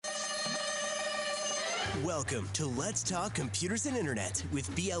Welcome to Let's Talk Computers and Internet with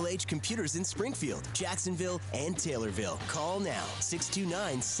BLH Computers in Springfield, Jacksonville, and Taylorville. Call now,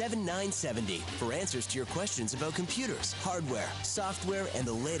 629-7970 for answers to your questions about computers, hardware, software, and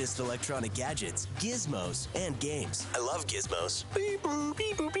the latest electronic gadgets, gizmos, and games. I love gizmos. Beep boop,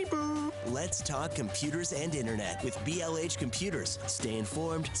 beep boop, beep boop. Let's Talk Computers and Internet with BLH Computers. Stay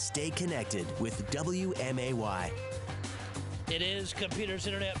informed, stay connected with WMAY. It is Computers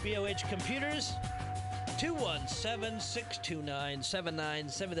Internet, BOH Computers,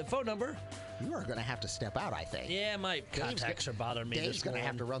 217-629-7970. The phone number. You are going to have to step out, I think. Yeah, my contacts are bothering me. Dave's going to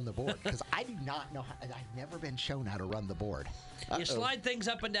have to run the board because I do not know. I've never been shown how to run the board. You slide things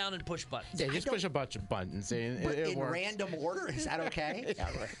up and down and push buttons. Yeah, just push a bunch of buttons. And But it in works. random order, is that okay?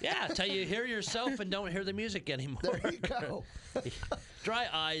 Yeah, till you hear yourself and don't hear the music anymore. There you go. Dry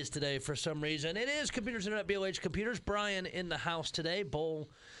eyes today for some reason. It is Computers Internet, BOH Computers. Brian in the house today. Bull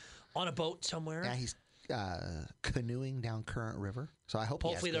on a boat somewhere. Yeah, he's canoeing down Current River. So I hope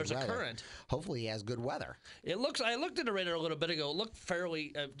Hopefully he has there's good a weather. current. Hopefully he has good weather. It looks. I looked at the radar a little bit ago. It looked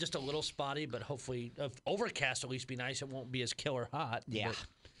fairly, just a little spotty, but hopefully overcast. At least be nice. It won't be as killer hot. Yeah.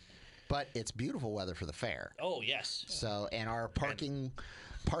 But it's beautiful weather for the fair. Oh yes. So, and our parking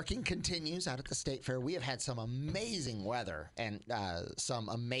continues out at the State Fair. We have had some amazing weather, and some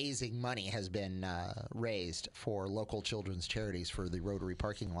amazing money has been raised for local children's charities for the Rotary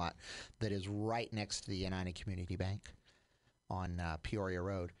parking lot that is right next to the United Community Bank on Peoria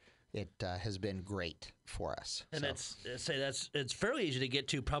Road. It has been great for us. And it's fairly easy to get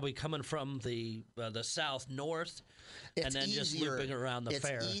to, probably coming from the south north, and then just looping around the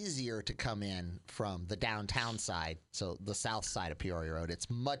fair. It's easier to come in from the downtown side, so the south side of Peoria Road. It's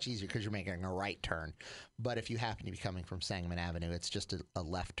much easier because you're making a right turn. But if you happen to be coming from Sangamon Avenue, it's just a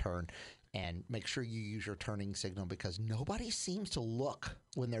left turn. And make sure you use your turning signal because nobody seems to look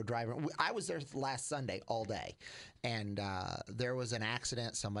when they're driving. I was there last Sunday all day, and there was an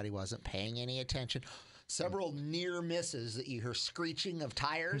accident. Somebody wasn't paying any attention. Several near misses that you hear screeching of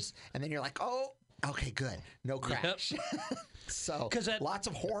tires, and then you're like, oh, okay, good. No crash. Yep. So lots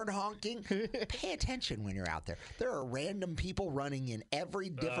of horn honking. Pay attention when you're out there. There are random people running in every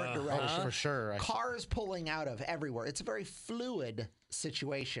different direction. For sure. Cars pulling out of everywhere. It's a very fluid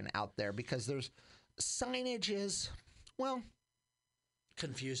situation out there because there's signage well,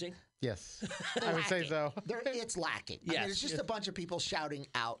 confusing. Yes, I would say so. It's lacking. Yes. I mean, it's just a bunch of people shouting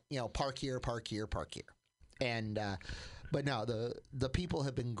out, park here, park here, park here. And but no, the people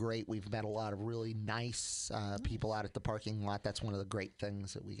have been great. We've met a lot of really nice people out at the parking lot. That's one of the great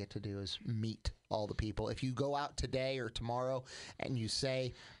things that we get to do is meet all the people. If you go out today or tomorrow and you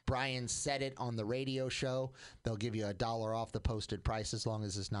say, Brian said it on the radio show, they'll give you $1 off the posted price as long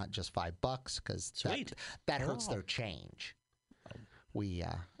as it's not just $5 because that hurts their change. We've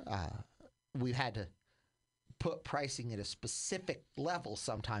had to put pricing at a specific level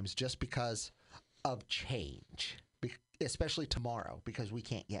sometimes just because of change. Especially tomorrow, because we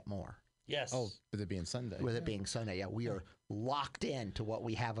can't get more. Yes. Oh, with it being Sunday. With it being Sunday, yeah. We are locked in to what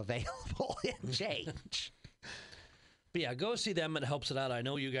we have available in change. But yeah, go see them. It helps it out. I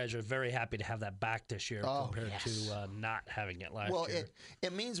know you guys are very happy to have that back this year compared to not having it last year. Well,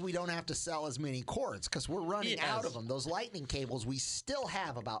 it means we don't have to sell as many cords because we're running out of them. Those lightning cables, we still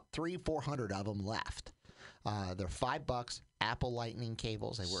have about 300-400 of them left. They're $5. Apple Lightning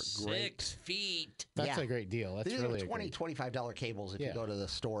cables. They work great. 6 feet. That's a great deal. That's These really are $20, $25 cables if you go to the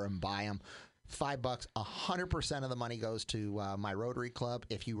store and buy them. $5, 100% of the money goes to my Rotary Club.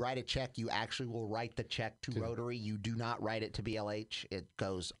 If you write a check, you actually will write the check to Rotary. You do not write it to BLH. It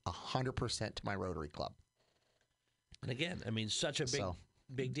goes 100% to my Rotary Club. And again, I mean, such a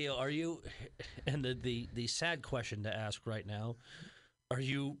big deal. Are you? And the sad question to ask right now. Are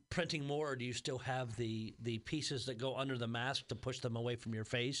you printing more, or do you still have the pieces that go under the mask to push them away from your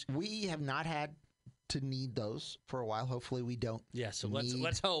face? We have not had to need those for a while. Hopefully, we don't. Yeah, so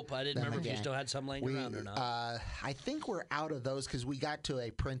let's hope. I didn't remember if you still had some laying around or not. I think we're out of those because we got to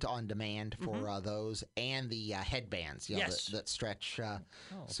a print on demand for those and the headbands. That stretch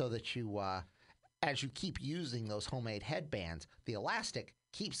so that you, as you keep using those homemade headbands, the elastic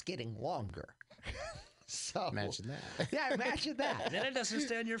keeps getting longer. So imagine that. Yeah, imagine that. And then it doesn't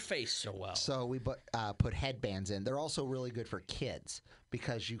stay on your face so well. So we put headbands in. They're also really good for kids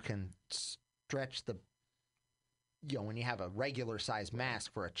because you can stretch when you have a regular size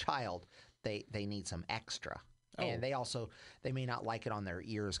mask for a child, they need some extra. Oh. And they may not like it on their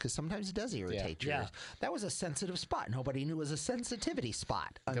ears because sometimes it does irritate your ears. That was a sensitive spot. Nobody knew it was a sensitivity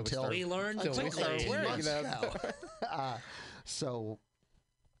spot until we learned quickly. We started wearing them. So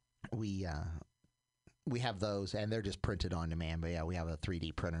we have those, and they're just printed on demand. But yeah, we have a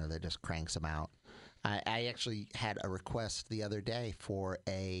 3D printer that just cranks them out. I actually had a request the other day for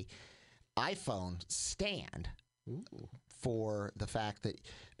a iPhone stand for the fact that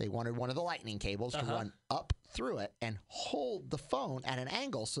they wanted one of the lightning cables to run up through it and hold the phone at an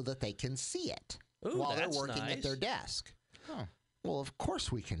angle so that they can see it while they're working at their desk. Huh. Well, of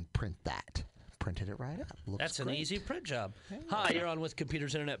course we can print that. Printed it right up. Looks That's an great. easy print job. Hi, you're on with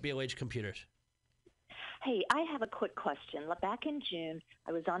Computers Internet, BOH Computers. Hey, I have a quick question. Back in June,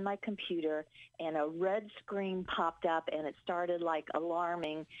 I was on my computer, and a red screen popped up, and it started, like,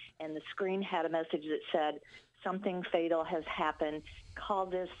 alarming, and the screen had a message that said, something fatal has happened. Call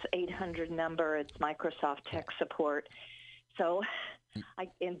this 800 number. It's Microsoft Tech Support. So,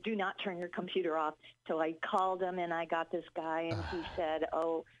 and do not turn your computer off. So I called him, and I got this guy, and he said,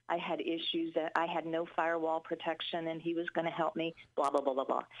 oh, I had issues. That I had no firewall protection, and he was going to help me, blah, blah, blah, blah,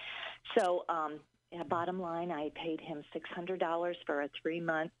 blah. So, bottom line, I paid him $600 for a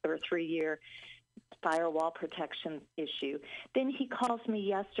 3-month or 3-year firewall protection issue. Then he calls me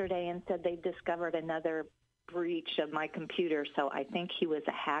yesterday and said they discovered another breach of my computer, so I think he was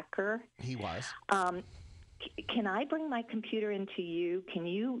a hacker. He was. Can I bring my computer into you? Can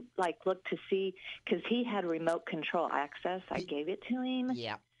you, like, look to see? Because he had remote control access. I gave it to him.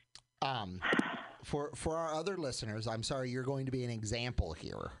 Yeah. For our other listeners, I'm sorry, you're going to be an example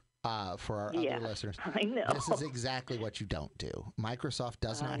here. For our other listeners, I know. This is exactly what you don't do. Microsoft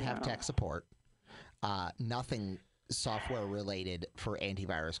does not have tech support. Nothing software related for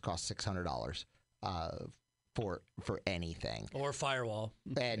antivirus costs $600 for anything. Or firewall.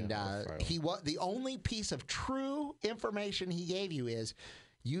 And the only piece of true information he gave you is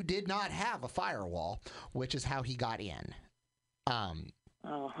you did not have a firewall, which is how he got in. And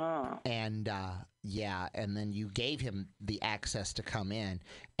and then you gave him the access to come in,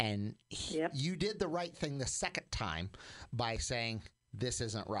 and you did the right thing the second time by saying this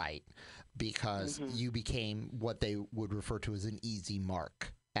isn't right, because you became what they would refer to as an easy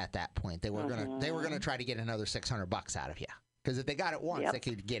mark at that point. They were gonna try to get another $600 out of you. Because if they got it once, they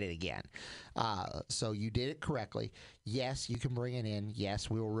could get it again. So you did it correctly. Yes, you can bring it in. Yes,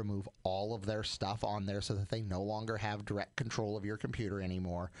 we will remove all of their stuff on there so that they no longer have direct control of your computer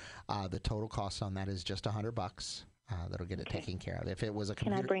anymore. The total cost on that is just $100. That'll get it taken care of. If it was a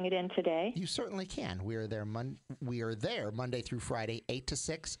computer, can I bring it in today? You certainly can. We are there. We are there Monday through Friday, 8 to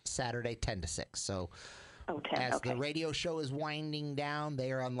 6, Saturday 10 to 6. So. As the radio show is winding down,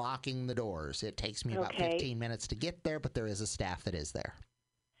 they are unlocking the doors. It takes me about 15 minutes to get there, but there is a staff that is there.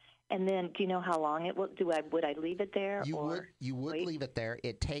 And then, do you know how long it will? Would I leave it there? You would leave it there.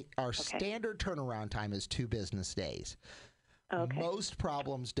 Our standard turnaround time is 2 business days. Okay. Most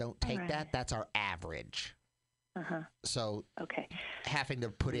problems don't take that. That's our average. So having to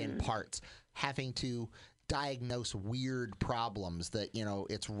put in parts, having to diagnose weird problems that,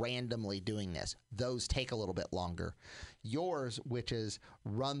 it's randomly doing this. Those take a little bit longer. Yours, which is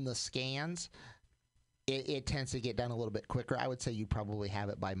run the scans, it tends to get done a little bit quicker. I would say you probably have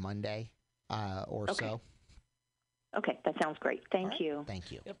it by Monday or so. Okay, that sounds great. Thank you.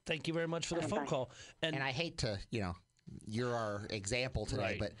 Thank you. Yep, thank you very much for the phone call. And I hate to, you're our example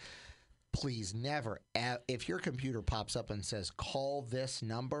today, but please never, if your computer pops up and says, call this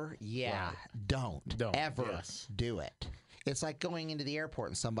number, don't ever do it. It's like going into the airport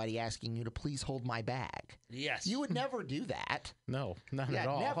and somebody asking you to please hold my bag. Yes. You would never do that. No, not at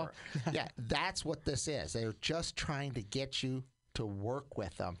all. Never. That's what this is. They're just trying to get you to work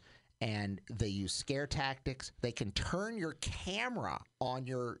with them. And they use scare tactics. They can turn your camera on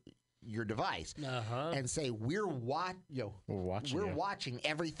your device and say, we're watching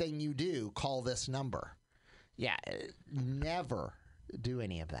everything you do. Call this number. Never do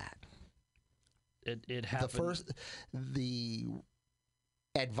any of that. It happened. The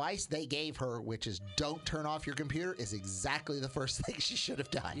advice they gave her, which is don't turn off your computer, is exactly the first thing she should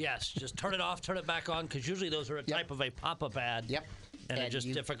have done. Yes, just turn it off, turn it back on, because usually those are a type of a pop-up ad. Yep. And it's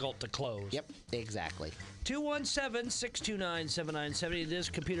just difficult to close. Yep, exactly. 217-629-7970. It is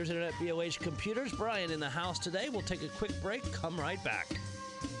Computers Internet, BOH Computers. Brian in the house today. We'll take a quick break. Come right back.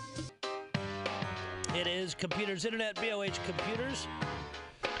 It is Computers Internet, BOH Computers.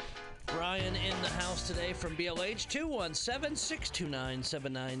 Brian in the house today from BLH.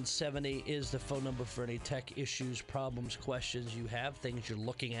 217-629-7970 is the phone number for any tech issues, problems, questions you have, things you're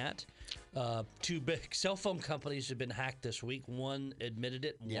looking at. 2 big cell phone companies have been hacked this week. One admitted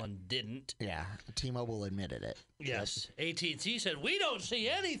it, one didn't. Yeah, T-Mobile admitted it. Yes. AT&T said, we don't see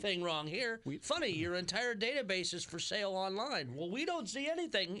anything wrong here. Funny, your entire database is for sale online. Well, we don't see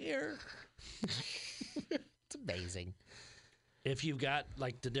anything here. It's amazing. If you've got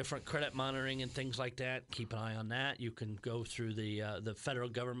like the different credit monitoring and things like that, keep an eye on that. You can go through the federal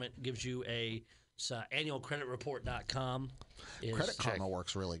government gives you a It's annualcreditreport.com. Credit Karma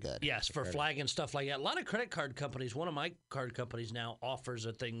works really good. Yes, for flagging stuff like that. A lot of credit card companies, one of my card companies now offers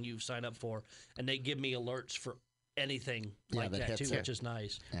a thing you sign up for, and they give me alerts for anything like that too, which is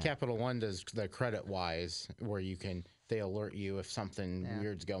nice. Yeah. Capital One does the credit wise, where they alert you if something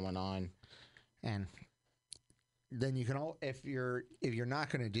weird's going on, and then you can if you're not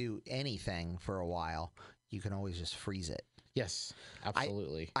going to do anything for a while, you can always just freeze it. Yes,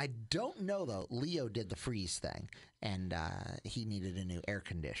 absolutely. I don't know though. Leo did the freeze thing, and he needed a new air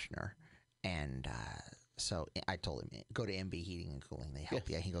conditioner, and so I told him, go to MB Heating and Cooling. They help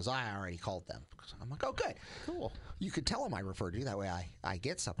you. He goes, I already called them. I'm like, oh, good. Cool. You could tell them I referred you. That way I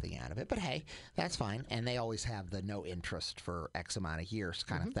get something out of it. But, hey, that's fine. And they always have the no interest for X amount of years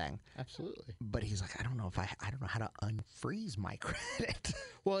kind of thing. Absolutely. But he's like, I don't know how to unfreeze my credit.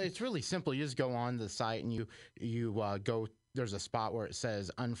 Well, it's really simple. You just go on the site and you go. There's a spot where it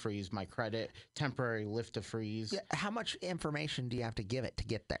says unfreeze my credit, temporary lift to freeze. Yeah, how much information do you have to give it to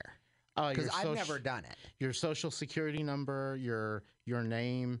get there? Because I've never done it. Your social security number, your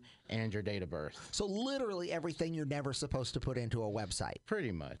name, and your date of birth. So literally everything you're never supposed to put into a website.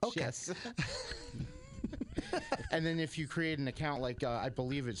 Pretty much. Okay. Yes. And then if you create an account, like I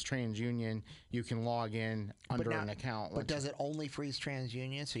believe it's TransUnion, you can log in under an account. But does it only freeze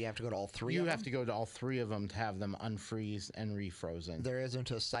TransUnion? So you have to go to all three of them? You have to go to all three of them to have them unfreeze and refrozen. There isn't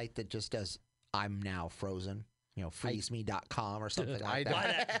a site that just does, I'm now frozen. Freezeme.com or something like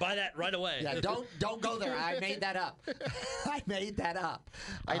that. Buy that right away. Yeah, don't go there. I made that up.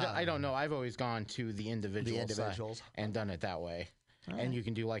 I don't know. I've always gone to the individuals site and done it that way. And you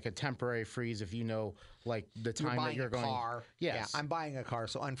can do like a temporary freeze if you know like the time that you're going. Car. Yes. Yeah, I'm buying a car,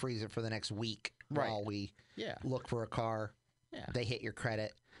 so unfreeze it for the next week while we look for a car. Yeah. They hit your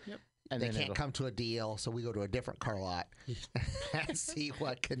credit. Yep. And they can't come to a deal, so we go to a different car lot and see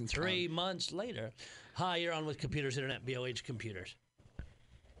what can 3 months later. Hi, you're on with Computers Internet, BOH Computers.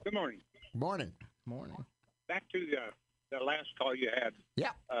 Good morning. Morning. Back to the last call you had.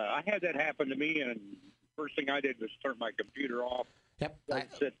 Yeah. I had that happen to me, and first thing I did was turn my computer off. Yep. Let it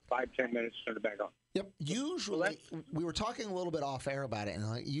sit 5-10 minutes, turn it back on. Yep. Usually, we were talking a little bit off air about it,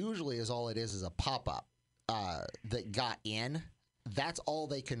 and usually all it is a pop-up that got in. That's all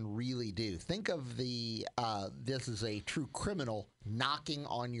they can really do. Think of this is a true criminal knocking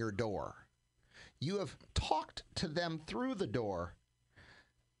on your door. You have talked to them through the door.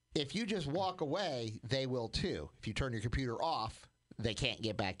 If you just walk away, they will too. If you turn your computer off, they can't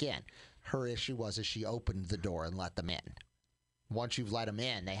get back in. Her issue was she opened the door and let them in. Once you've let them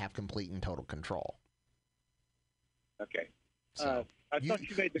in, they have complete and total control. Okay. So I thought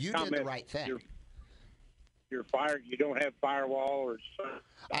you made the comment. You did the right thing. You're fired. You don't have firewall or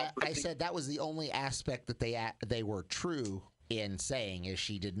something. I said that was the only aspect that they were true in saying is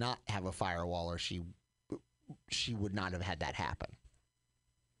she did not have a firewall, or she would not have had that happen.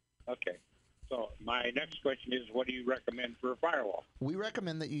 Okay. So my next question is, what do you recommend for a firewall? We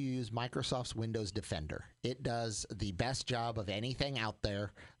recommend that you use Microsoft's Windows Defender. It does the best job of anything out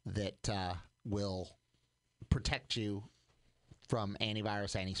there that will protect you from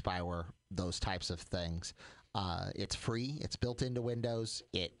antivirus, anti-spyware, those types of things. It's free. It's built into Windows.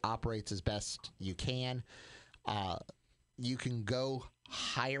 It operates as best you can. You can go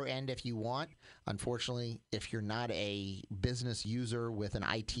higher end if you want. Unfortunately, if you're not a business user with an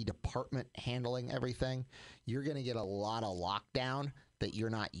IT department handling everything, you're going to get a lot of lockdown that you're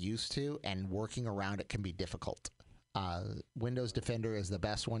not used to, and working around it can be difficult. Windows Defender is the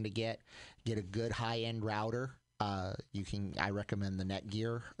best one to get. Get a good high-end router. I recommend the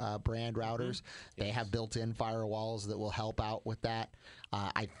Netgear brand routers. They have built-in firewalls that will help out with that.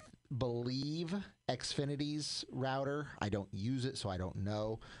 I believe Xfinity's router, I don't use it, so I don't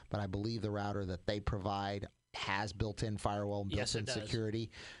know, but I believe the router that they provide has built-in firewall and built-in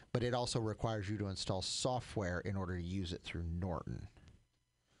security, but it also requires you to install software in order to use it through Norton.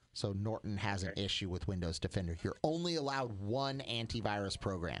 So Norton has an issue with Windows Defender. You're only allowed one antivirus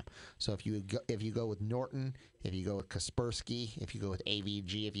program. So if you go with Norton, if you go with Kaspersky, if you go with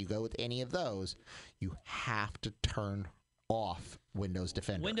AVG, if you go with any of those, you have to turn off Windows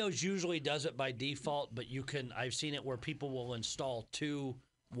Defender. Windows usually does it by default, but I've seen it where people will install two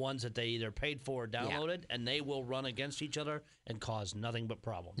ones that they either paid for or downloaded, and they will run against each other and cause nothing but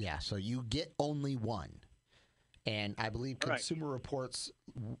problems. Yeah, so you get only one. And I believe Consumer Reports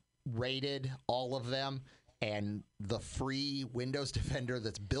rated all of them, and the free Windows Defender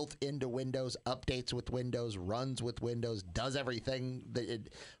that's built into Windows, updates with Windows, runs with Windows, does everything that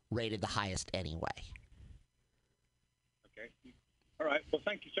it rated the highest anyway. Okay. All right. Well,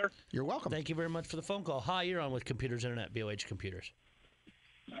 thank you, sir. You're welcome. Thank you very much for the phone call. Hi, you're on with Computers Internet, BOH Computers.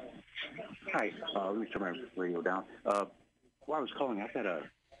 Hi, let me turn my radio down. While I was calling, I've got a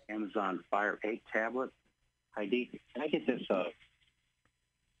Amazon Fire 8 tablet. ID. Can I get this? I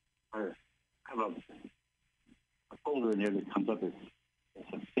have a folder in there that comes up as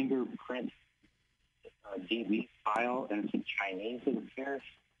it's a fingerprint DB file, and it's in Chinese, it appears.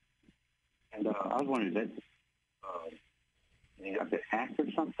 And I was wondering, is it got been hacked or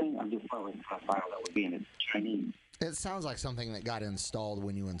something? I'm just wondering what kind of file that would be, and it's Chinese. It sounds like something that got installed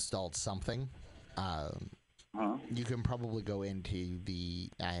when you installed something. You can probably go into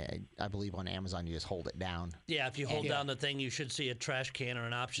I believe on Amazon you just hold it down. Yeah, if you hold down the thing, you should see a trash can or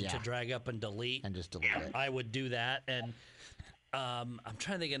an option to drag up and delete. And just delete it. I would do that. And I'm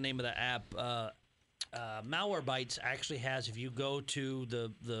trying to think of the name of the app. Malwarebytes actually has, if you go to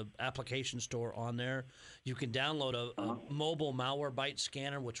the application store on there, you can download a mobile Malwarebytes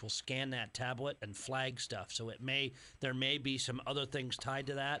scanner, which will scan that tablet and flag stuff. So there may be some other things tied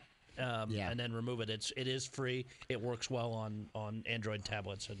to that. And then remove it. It is free. It works well on Android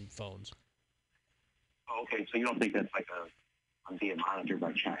tablets and phones. Oh, okay, so you don't think that's like I'm being monitored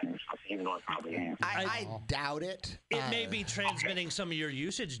by China or something, even though it probably am. I doubt it. It may be transmitting some of your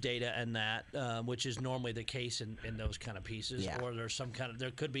usage data and that, which is normally the case in those kind of pieces. Yeah. Or there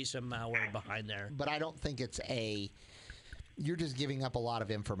could be some malware behind there. But I don't think it's you're just giving up a lot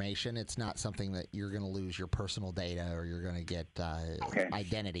of information. It's not something that you're going to lose your personal data or you're going to get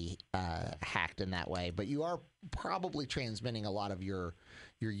identity hacked in that way. But you are probably transmitting a lot of your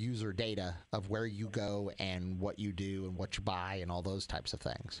user data of where you go and what you do and what you buy and all those types of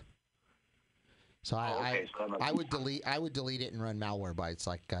things. So I would delete it and run Malwarebytes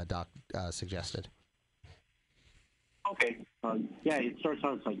like Doc suggested. Okay. Yeah, it starts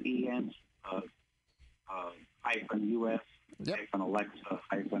out like EN -US. Yep. Alexa,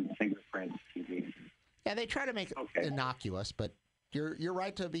 fingerprint TV. Yeah, they try to make it innocuous, but you're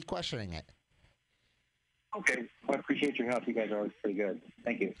right to be questioning it. Okay. Well, I appreciate your help. You guys are always pretty good.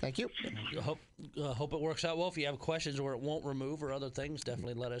 Thank you. Thank you. Hope it works out well. If you have questions or it won't remove or other things,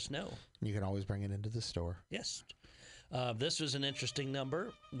 definitely let us know. You can always bring it into the store. Yes. This was an interesting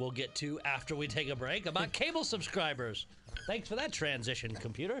number we'll get to after we take a break about cable subscribers. Thanks for that transition,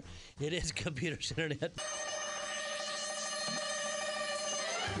 computer. It is Computers Internet.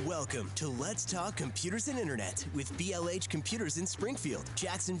 Welcome to Let's Talk Computers and Internet with BLH Computers in Springfield,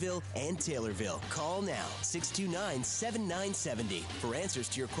 Jacksonville, and Taylorville. Call now, 629-7970 for answers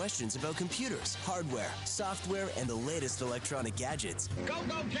to your questions about computers, hardware, software, and the latest electronic gadgets. Go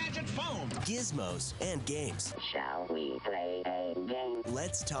Gadget Phone! Gizmos and games. Shall we play a game?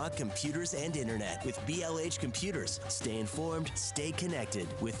 Let's Talk Computers and Internet with BLH Computers. Stay informed, stay connected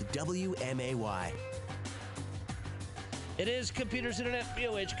with WMAY. It is Computers Internet,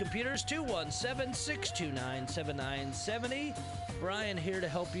 BOH Computers, 217-629-7970. Brian here to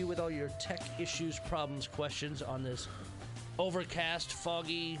help you with all your tech issues, problems, questions on this overcast,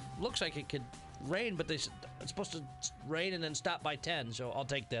 foggy, looks like it could rain, but it's supposed to rain and then stop by 10, so I'll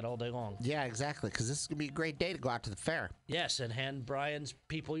take that all day long. Yeah, exactly, because this is going to be a great day to go out to the fair. Yes, and hand Brian's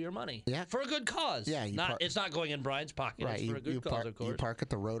people your money. Yeah. For a good cause. Yeah. It's not going in Brian's pocket. Right. It's for a good cause, of course. You park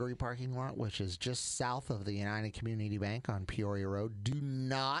at the Rotary parking lot, which is just south of the United Community Bank on Peoria Road. Do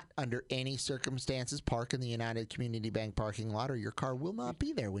not, under any circumstances, park in the United Community Bank parking lot, or your car will not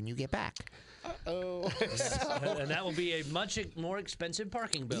be there when you get back. Uh-oh. And that will be a much more expensive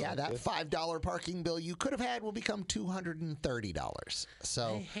parking bill. Yeah, that $5 parking bill you could have had will become $230.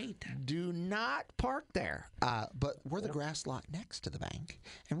 So I hate that. Do not park there. But we're the grass lot next to the bank,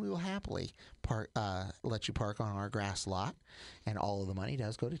 and we will happily let you park on our grass lot, and all of the money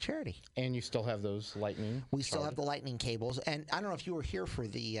does go to charity. And you still have those lightning? We still have the lightning cables, and I don't know if you were here for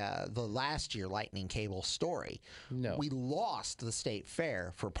the last year lightning cable story. No. We lost the state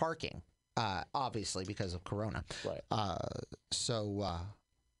fair for parking. Obviously because of Corona. Right.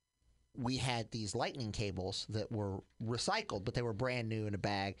 We had these lightning cables that were recycled, but they were brand new in a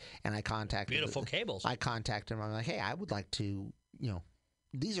bag. And I contacted Beautiful cables. I contacted them. I'm like, hey, I would like to,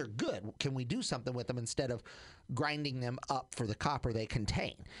 these are good. Can we do something with them instead of grinding them up for the copper they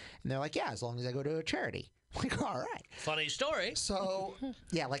contain? And they're like, yeah, as long as I go to a charity. I'm like, all right. Funny story. So,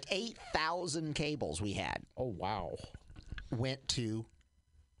 yeah, like 8,000 cables we had. Oh, wow. Went to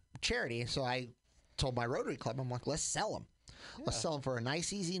charity. So I told my Rotary Club, I'm like, let's sell them. Yeah. Let's sell them for a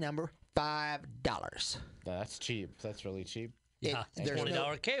nice, easy number, $5. That's cheap. That's really cheap. Yeah,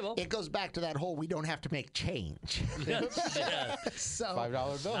 $20 cable. It goes back to that whole we don't have to make change. Yeah. So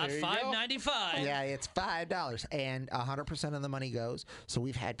 $5 bill. Not $5.95. Yeah, it's $5, and 100% of the money goes. So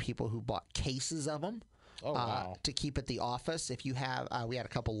we've had people who bought cases of them. Oh, wow. To keep at the office. If you have, we had a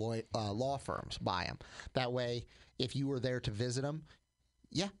couple law firms buy them. That way, if you were there to visit them,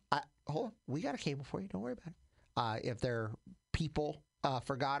 yeah, hold on, we got a cable for you. Don't worry about it. If their people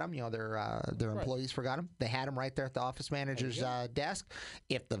forgot them, their employees forgot them, they had them right there at the office manager's desk.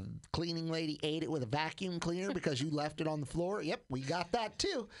 If the cleaning lady ate it with a vacuum cleaner because you left it on the floor, yep, we got that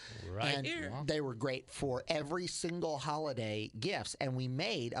too. Right and here. They were great for every single holiday gifts, and we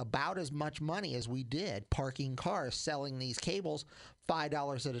made about as much money as we did parking cars selling these cables.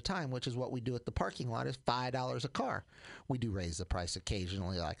 $5 at a time, which is what we do at the parking lot, is $5 a car. We do raise the price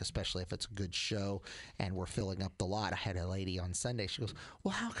occasionally, like especially if it's a good show and we're filling up the lot. I had a lady on Sunday. She goes,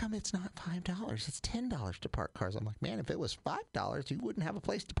 well, how come it's not $5? It's $10 to park cars. I'm like, man, if it was $5, you wouldn't have a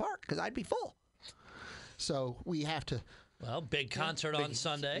place to park because I'd be full. So we have to. Well, big concert on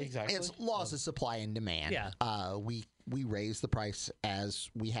Sunday. Exactly. It's laws of supply and demand. Yeah. We raise the price as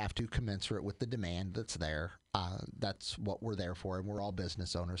we have to, commensurate with the demand that's there. That's what we're there for, and we're all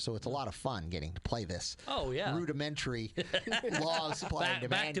business owners. So it's a lot of fun getting to play this rudimentary law of supply and demand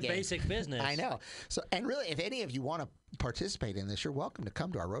back to game. basic business. I know. So, and really, if any of you want to participate in this, you're welcome to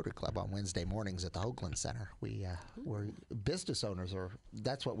come to our Rotary Club on Wednesday mornings at the Hoagland Center. We're business owners, or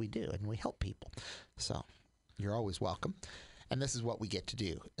that's what we do, and we help people. So you're always welcome. And this is what we get to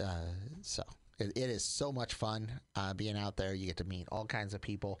do. It is so much fun being out there. You get to meet all kinds of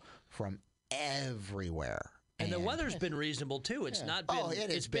people from everywhere. And the weather's been reasonable, too. It's not been... Oh,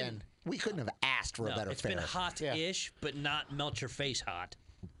 it has been... We couldn't have asked for a better it's fare. been hot-ish, but not melt your face hot.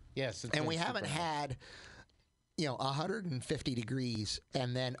 Yes. And we haven't had... 150 degrees,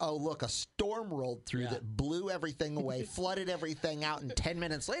 and then, oh, look, a storm rolled through that blew everything away, flooded everything out, and 10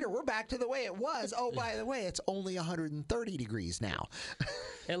 minutes later, we're back to the way it was. Oh, by the way, it's only 130 degrees now.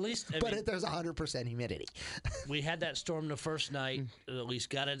 At least, there's 100% humidity. We had that storm the first night, at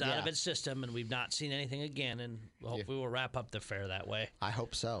least got it out of its system, and we've not seen anything again, and hopefully we'll wrap up the fair that way. I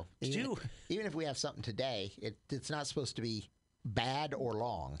hope so. Even if we have something today, it's not supposed to be bad or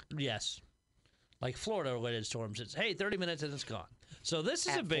long. Yes. Like Florida-related storms, it's, hey, 30 minutes and it's gone. So this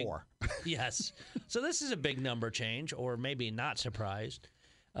is At a big... 4. Yes. So this is a big number change, or maybe not surprised.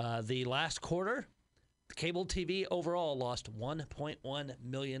 The last quarter, cable TV overall lost 1.1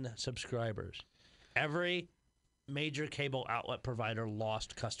 million subscribers. Every major cable outlet provider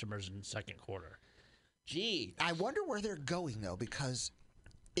lost customers in the second quarter. Gee. I wonder where they're going, though, because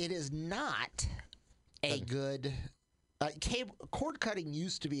it is not a good... cord cutting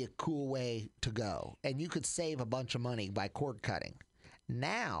used to be a cool way to go, and you could save a bunch of money by cord cutting.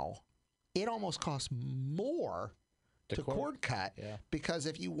 Now, it almost costs more to cord cut because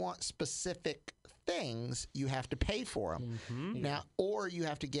if you want specific things, you have to pay for them. Mm-hmm. Now, or you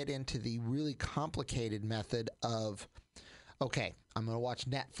have to get into the really complicated method of, okay, I'm going to watch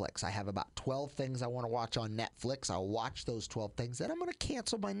Netflix. I have about 12 things I want to watch on Netflix. I'll watch those 12 things. Then I'm going to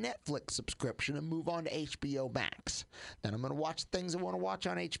cancel my Netflix subscription and move on to HBO Max. Then I'm going to watch things I want to watch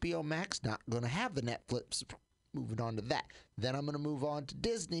on HBO Max. Not going to have the Netflix. Moving on to that. Then I'm going to move on to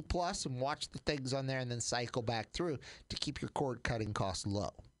Disney Plus and watch the things on there and then cycle back through to keep your cord cutting costs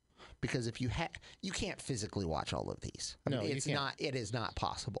low. Because if you can't physically watch all of these. It is not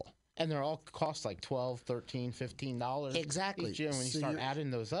possible. And they're all cost like $12, $13, $15 exactly. each year. When you start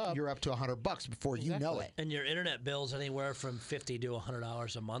adding those up, you're up to $100 before you know it. And your internet bill's anywhere from $50 to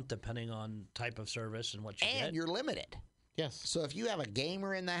 $100 a month, depending on type of service and what you get. And you're limited. Yes. So if you have a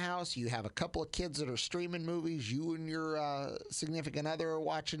gamer in the house, you have a couple of kids that are streaming movies, you and your significant other are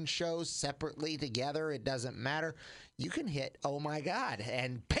watching shows separately together, it doesn't matter. You can hit, oh my God,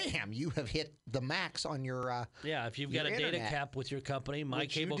 and bam, you have hit the max on your if you've got a internet, data cap with your company, my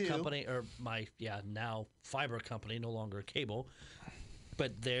cable do. company, or my, now fiber company, no longer cable.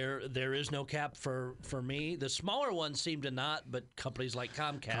 But there is no cap for me. The smaller ones seem to not, but companies like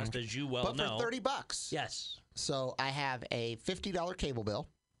Comcast, as you well know. But for $30. Yes. So I have a $50 cable bill.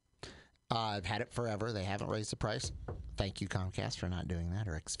 I've had it forever. They haven't raised the price. Thank you, Comcast, for not doing that,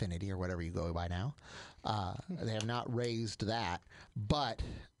 or Xfinity, or whatever you go by now. They have not raised that. But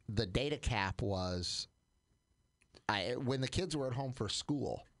the data cap was, when the kids were at home for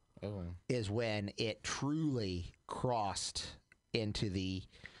school, is when it truly crossed into the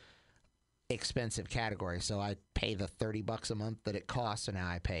expensive category. So I pay the $30 a month that it costs, and now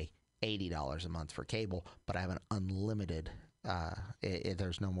I pay $80 a month for cable, but I have an unlimited,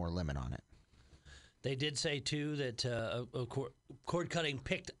 there's no more limit on it. They did say, too, that cord cutting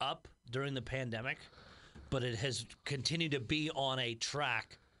picked up during the pandemic, but it has continued to be on a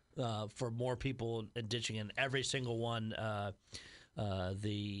track for more people ditching in every single one.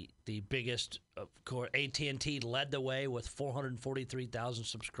 The biggest, of course, AT&T led the way with 443,000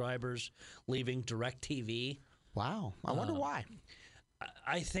 subscribers leaving DirecTV. Wow. I wonder why.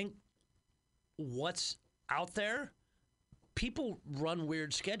 I think what's out there people run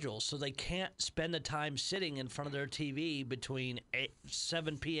weird schedules, so they can't spend the time sitting in front of their TV between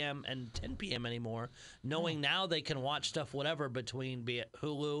 7 p.m. and 10 p.m. anymore, knowing now they can watch stuff whatever between, be it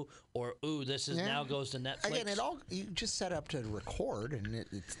Hulu or this is now goes to Netflix. Again, you just set up to record and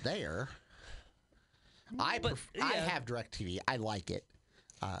it's there. I have DirecTV. I like it.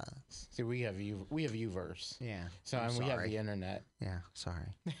 See, we have Uverse. Yeah. So and we have the internet. Yeah.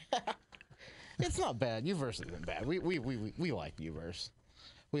 Sorry. It's not bad. Uverse isn't bad. We like Uverse.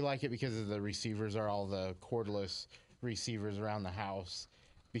 We like it because of the receivers are all the cordless receivers around the house,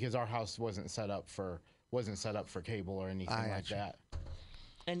 because our house wasn't set up for cable or anything like that.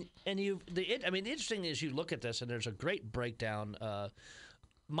 And the interesting is you look at this and there's a great breakdown.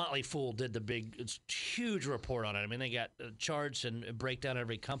 Motley Fool did it's huge report on it. I mean, they got charts and breakdown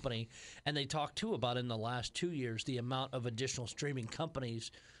every company, and they talked too about in the last 2 years the amount of additional streaming companies.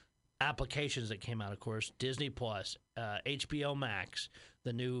 Applications that came out, of course, Disney Plus, HBO Max,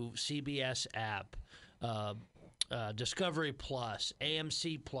 the new CBS app, Discovery Plus,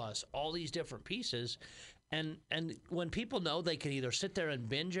 AMC Plus, all these different pieces. And when people know they can either sit there and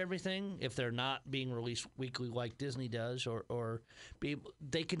binge everything if they're not being released weekly like Disney does, or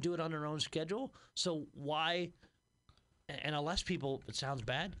they can do it on their own schedule. So why, and unless people, it sounds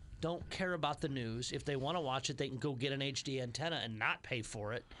bad, don't care about the news, if they want to watch it, they can go get an HD antenna and not pay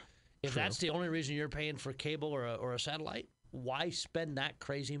for it. If that's the only reason you're paying for cable or a satellite, why spend that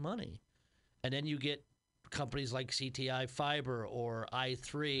crazy money? And then you get companies like CTI Fiber or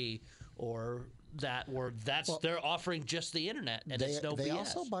i3 or they're offering just the internet, and it's no BS. They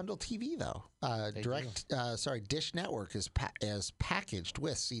also bundle TV though. Dish Network is packaged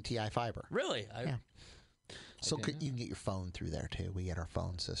with CTI Fiber. Really? Yeah. So you can get your phone through there too. We get our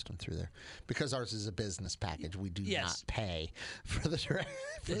phone system through there because ours is a business package. We do not pay for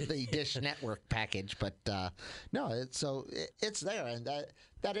the Dish Network package, but it's there, and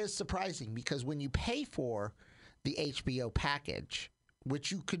that is surprising because when you pay for the HBO package,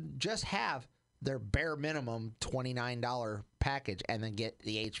 which you could just have their bare minimum $29 package and then get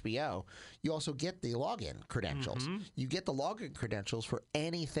the HBO, you also get the login credentials. Mm-hmm. You get the login credentials for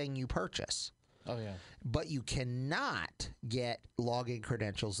anything you purchase. Oh, yeah. But you cannot get login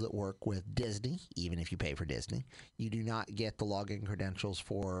credentials that work with Disney, even if you pay for Disney. You do not get the login credentials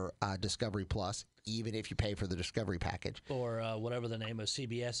for Discovery Plus, even if you pay for the Discovery package. Or whatever the name of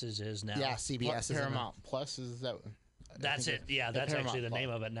CBS's is now. Yeah, CBS is Paramount Plus is that. That's it. Yeah, that's actually the name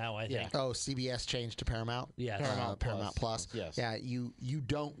of it now, I think. Oh, CBS changed to Paramount? Yeah. Paramount Plus. Yes. Yeah, you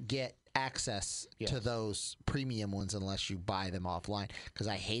don't get access to those premium ones unless you buy them offline, because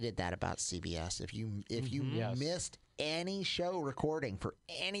I hated that about CBS. If you missed any show recording for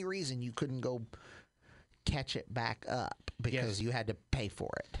any reason, you couldn't go catch it back up because you had to pay for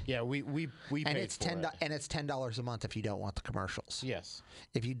it. Yeah, we and paid it's $10 a month if you don't want the commercials. Yes.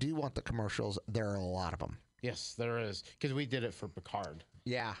 If you do want the commercials, there are a lot of them. Yes, there is, because we did it for Picard.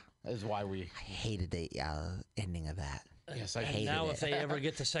 Yeah, is why I hated the ending of that. Yes, I hated now it. If they ever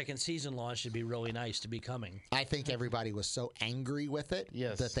get the second season launched, it'd be really nice to be coming. I think everybody was so angry with it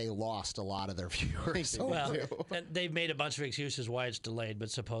that they lost a lot of their viewers. Well, and they've made a bunch of excuses why it's delayed,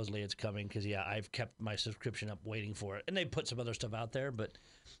 but supposedly it's coming because, I've kept my subscription up waiting for it. And they put some other stuff out there, but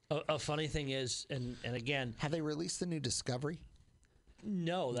a funny thing is, and again... Have they released the new Discovery?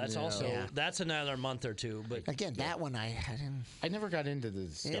 No, that's another month or two. But again, that one I never got into the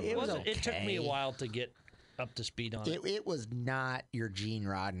Discovery. It took me a while to get up to speed on it. It was not your Gene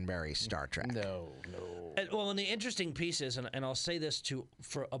Roddenberry Star Trek. No. And the interesting piece is, and I'll say this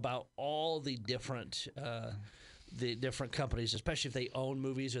for about all the different companies, especially if they own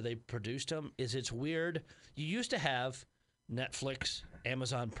movies or they produced them, is it's weird. You used to have Netflix,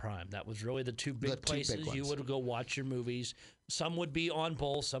 Amazon Prime. That was really the two big places you would go watch your movies. Some would be on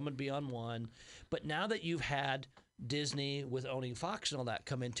both, some would be on one. But now that you've had Disney with owning Fox and all that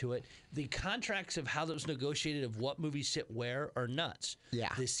come into it, the contracts of how those negotiated of what movies sit where are nuts.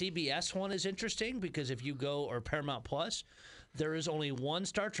 Yeah. The CBS one is interesting because if you go, or Paramount Plus, there is only one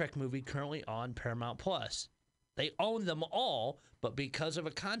Star Trek movie currently on Paramount Plus. They own them all, but because of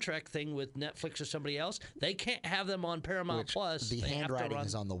a contract thing with Netflix or somebody else, they can't have them on Paramount Plus. The handwriting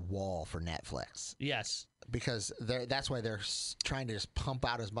is on the wall for Netflix. Yes. Because that's why they're trying to just pump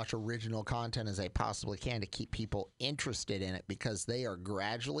out as much original content as they possibly can to keep people interested in it, because they are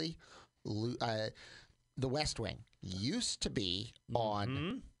gradually The West Wing used to be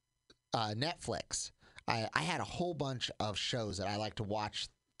on Netflix. I had a whole bunch of shows that I like to watch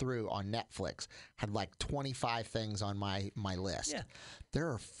through on Netflix, had like 25 things on my list. Yeah.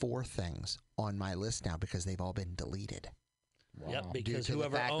 There are 4 things on my list now because they've all been deleted. Yep, Due because to the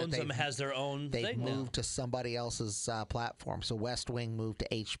whoever fact that owns them has their own They've thing now. moved to somebody else's platform. So West Wing moved to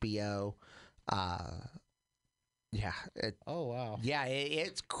HBO. Yeah. Oh wow. Yeah,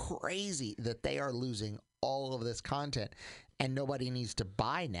 it's crazy that they are losing all of this content, and nobody needs to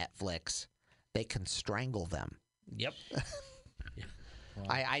buy Netflix. They can strangle them. Yep.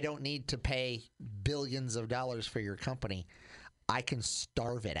 I don't need to pay billions of dollars for your company. I can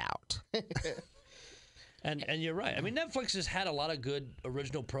starve it out. And you're right. I mean, Netflix has had a lot of good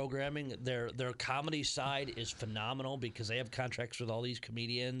original programming. Their comedy side is phenomenal because they have contracts with all these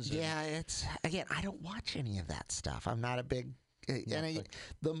comedians. Yeah, it's again. I don't watch any of that stuff. I'm not a big.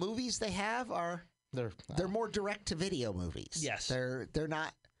 The movies they have are they're more direct to video movies. Yes, they're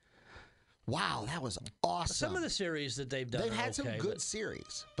not. Wow, that was awesome. Some of the series that they've done, they've had okay, some good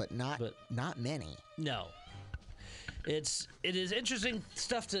series, but not many. No. It is interesting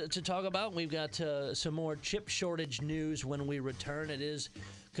stuff to talk about. We've got some more chip shortage news when we return. It is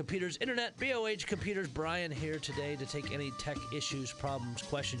Computers Internet, BOH Computers. Brian here today to take any tech issues, problems,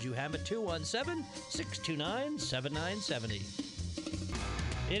 questions you have at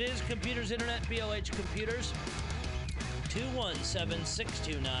 217-629-7970. It is Computers Internet, BOH Computers.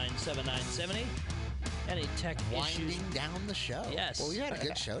 217-629-7970. Any tech Winding issues? down the show. Yes. Well, we had a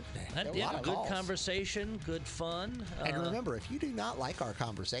good show today. A lot of good calls. conversation, good fun. And remember, if you do not like our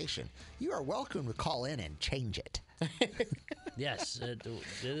conversation, you are welcome to call in and change it. Yes. It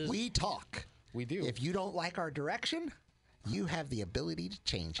is. We talk. We do. If you don't like our direction, you have the ability to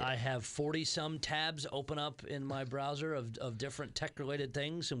change it. I have 40-some tabs open up in my browser of different tech-related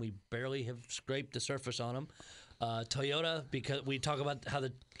things, and we barely have scraped the surface on them. Toyota, because we talk about how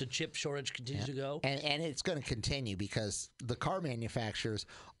the chip shortage continues to go. And it's going to continue because the car manufacturers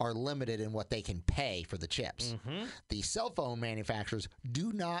are limited in what they can pay for the chips. Mm-hmm. The cell phone manufacturers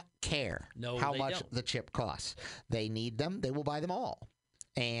do not care how much the chip costs. They need them. They will buy them all.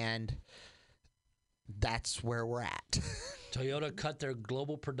 And that's where we're at. Toyota cut their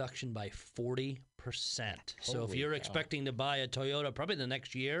global production by 40%. So if you're expecting to buy a Toyota probably the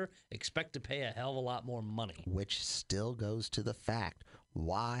next year, expect to pay a hell of a lot more money. Which still goes to the fact,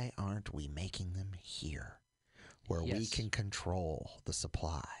 why aren't we making them here where we can control the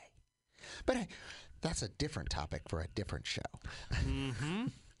supply? But hey, that's a different topic for a different show. Mm-hmm.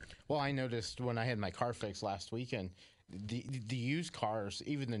 Well, I noticed when I had my car fixed last weekend, the used cars,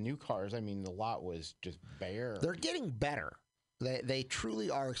 even the new cars, I mean, the lot was just bare. They're getting better. They truly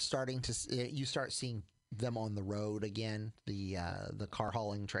are starting to. You start seeing them on the road again. The car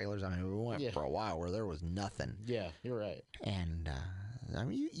hauling trailers. I mean, we went for a while where there was nothing. Yeah, you're right. And I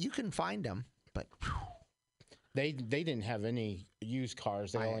mean, you can find them, but they didn't have any used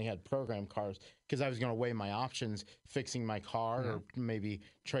cars. They only had program cars because I was going to weigh my options, fixing my car or maybe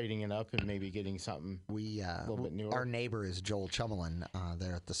trading it up and maybe getting something a little bit newer. Our neighbor is Joel Chummelin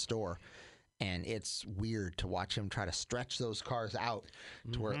there at the store. And it's weird to watch him try to stretch those cars out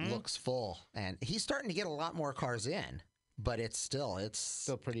to where it looks full. And he's starting to get a lot more cars in, but it's still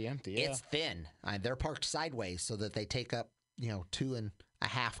pretty empty. Yeah. It's thin. They're parked sideways so that they take up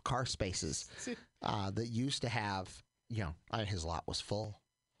 2.5 car spaces that used to have. His lot was full.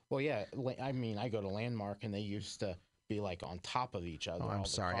 Well, yeah. I mean, I go to Landmark and they used to be like on top of each other. Oh, I'm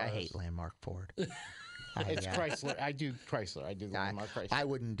sorry. I hate Landmark Ford. It's Chrysler. I do Chrysler. I do Landmark Chrysler. I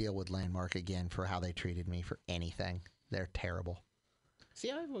wouldn't deal with Landmark again for how they treated me for anything. They're terrible. See,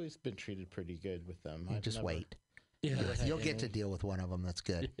 I've always been treated pretty good with them. Just wait. Yeah. You'll get to deal with one of them that's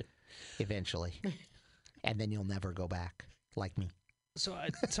good eventually. And then you'll never go back like me. So I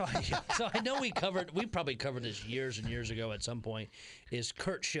know we probably covered this years and years ago at some point, is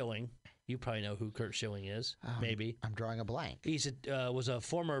Curt Schilling. You probably know who Curt Schilling is, maybe. I'm drawing a blank. He's was a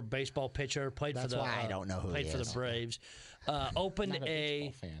former baseball pitcher, played That's for the. why I don't know who played he for is. the Braves. Opened Not a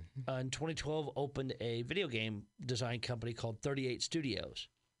baseball fan. In 2012 opened a video game design company called 38 Studios.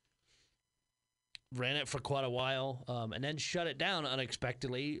 Ran it for quite a while, and then shut it down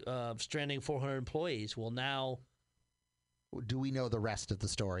unexpectedly, stranding 400 employees. Well, now. Do we know the rest of the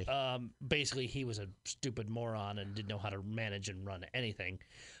story? Basically, he was a stupid moron and didn't know how to manage and run anything.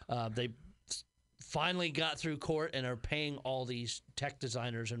 They finally got through court and are paying all these tech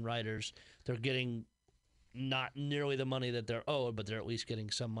designers and writers. They're getting not nearly the money that they're owed, but they're at least getting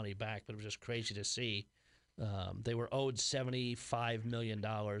some money back. But it was just crazy to see. They were owed $75 million,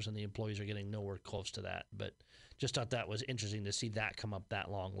 and the employees are getting nowhere close to that. But just thought that was interesting to see that come up that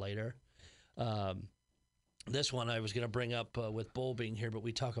long later. This one I was going to bring up with Bull being here, but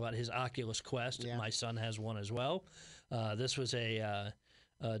we talk about his Oculus Quest. Yeah. My son has one as well. This was a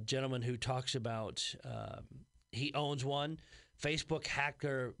gentleman who talks about he owns one. Facebook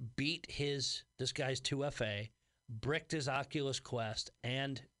hacker beat this guy's 2FA bricked his Oculus Quest,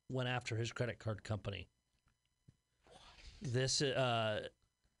 and went after his credit card company. This is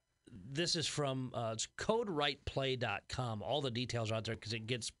from it's CodeWritePlay.com. All the details are out there because it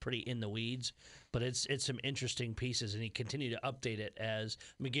gets pretty in the weeds, but it's some interesting pieces, and he continued to update it as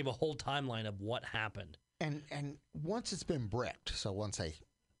gave a whole timeline of what happened. And once it's been bricked,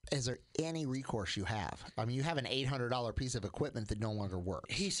 is there any recourse you have? I mean, you have an $800 piece of equipment that no longer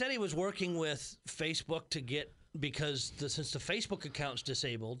works. He said he was working with Facebook to get, because since the Facebook account's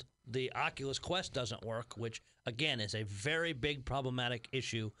disabled, the Oculus Quest doesn't work, which, again, is a very big problematic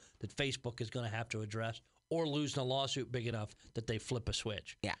issue that Facebook is going to have to address, or lose in a lawsuit big enough that they flip a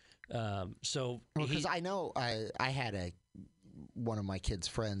switch. Yeah. Because I know I had one of my kids'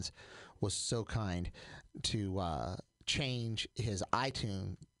 friends was so kind to change his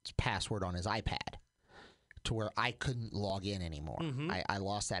iTunes password on his iPad to where I couldn't log in anymore. Mm-hmm. I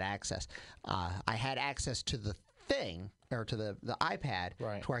lost that access. I had access to the thing, or to the iPad,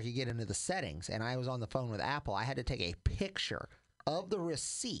 right, to where I could get into the settings, and I was on the phone with Apple. I had to take a picture of the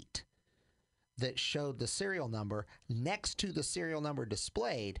receipt that showed the serial number next to the serial number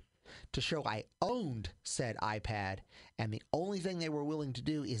displayed to show I owned said iPad, and the only thing they were willing to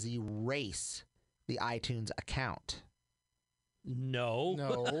do is erase the iTunes account. No.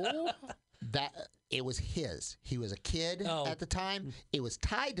 That it was his. He was a kid at the time. It was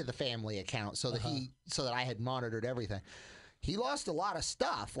tied to the family account so that that I had monitored everything. He lost a lot of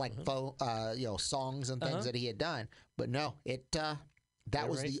stuff like songs and things that he had done, but no, that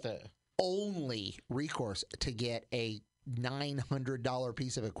was the only recourse to get a $900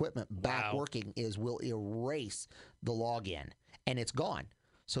 piece of equipment back working is we'll erase the login, and it's gone.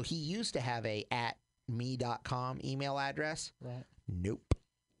 So he used to have a @me.com email address. Right. Nope.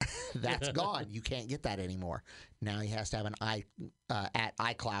 That's gone. You can't get that anymore. Now he has to have an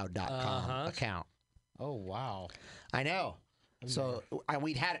 @iCloud.com account. Oh, wow. I know. So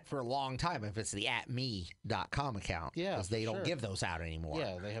we'd had it for a long time if it's the @me.com account. Yeah, because they don't give those out anymore.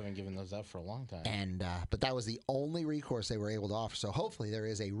 Yeah, they haven't given those out for a long time. And but that was the only recourse they were able to offer. So hopefully there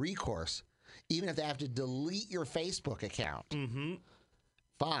is a recourse, even if they have to delete your Facebook account. Mm-hmm.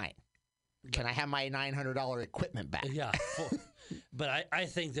 Fine. Can I have my $900 equipment back? Yeah. But I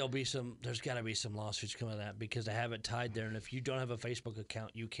think there's got to be some lawsuits coming to that because they have it tied there. And if you don't have a Facebook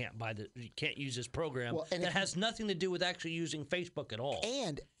account, you can't use this program that has nothing to do with actually using Facebook at all.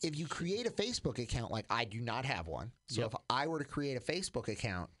 And if you create a Facebook account, like I do not have one. So if I were to create a Facebook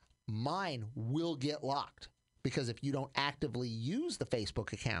account, mine will get locked because if you don't actively use the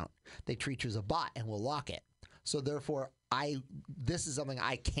Facebook account, they treat you as a bot and will lock it. So therefore, this is something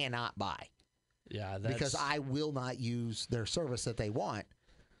I cannot buy. Yeah, because I will not use their service that they want.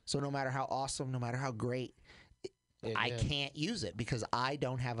 So no matter how awesome, no matter how great, I can't use it because I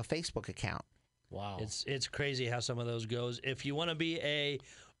don't have a Facebook account. Wow. It's crazy how some of those goes. If you want to be a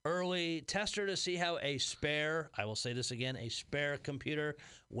early tester to see how I will say this again, a spare computer,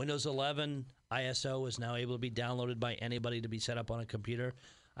 Windows 11 ISO is now able to be downloaded by anybody to be set up on a computer.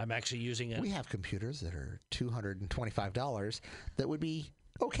 I'm actually using it. We have computers that are $225 that would be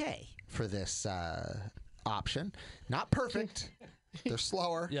okay for this option. Not perfect. They're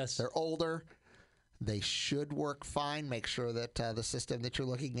slower. Yes. They're older. They should work fine. Make sure that the system that you're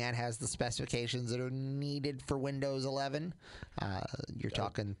looking at has the specifications that are needed for Windows 11. You're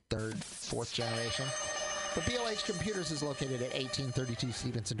talking third, fourth generation. But BLH Computers is located at 1832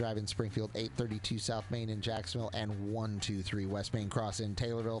 Stevenson Drive in Springfield, 832 South Main in Jacksonville, and 123 West Main Cross in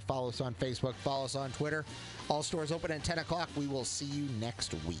Taylorville. Follow us on Facebook. Follow us on Twitter. All stores open at 10 o'clock. We will see you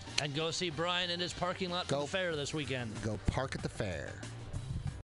next week. And go see Brian in his parking lot for the fair this weekend. Go park at the fair.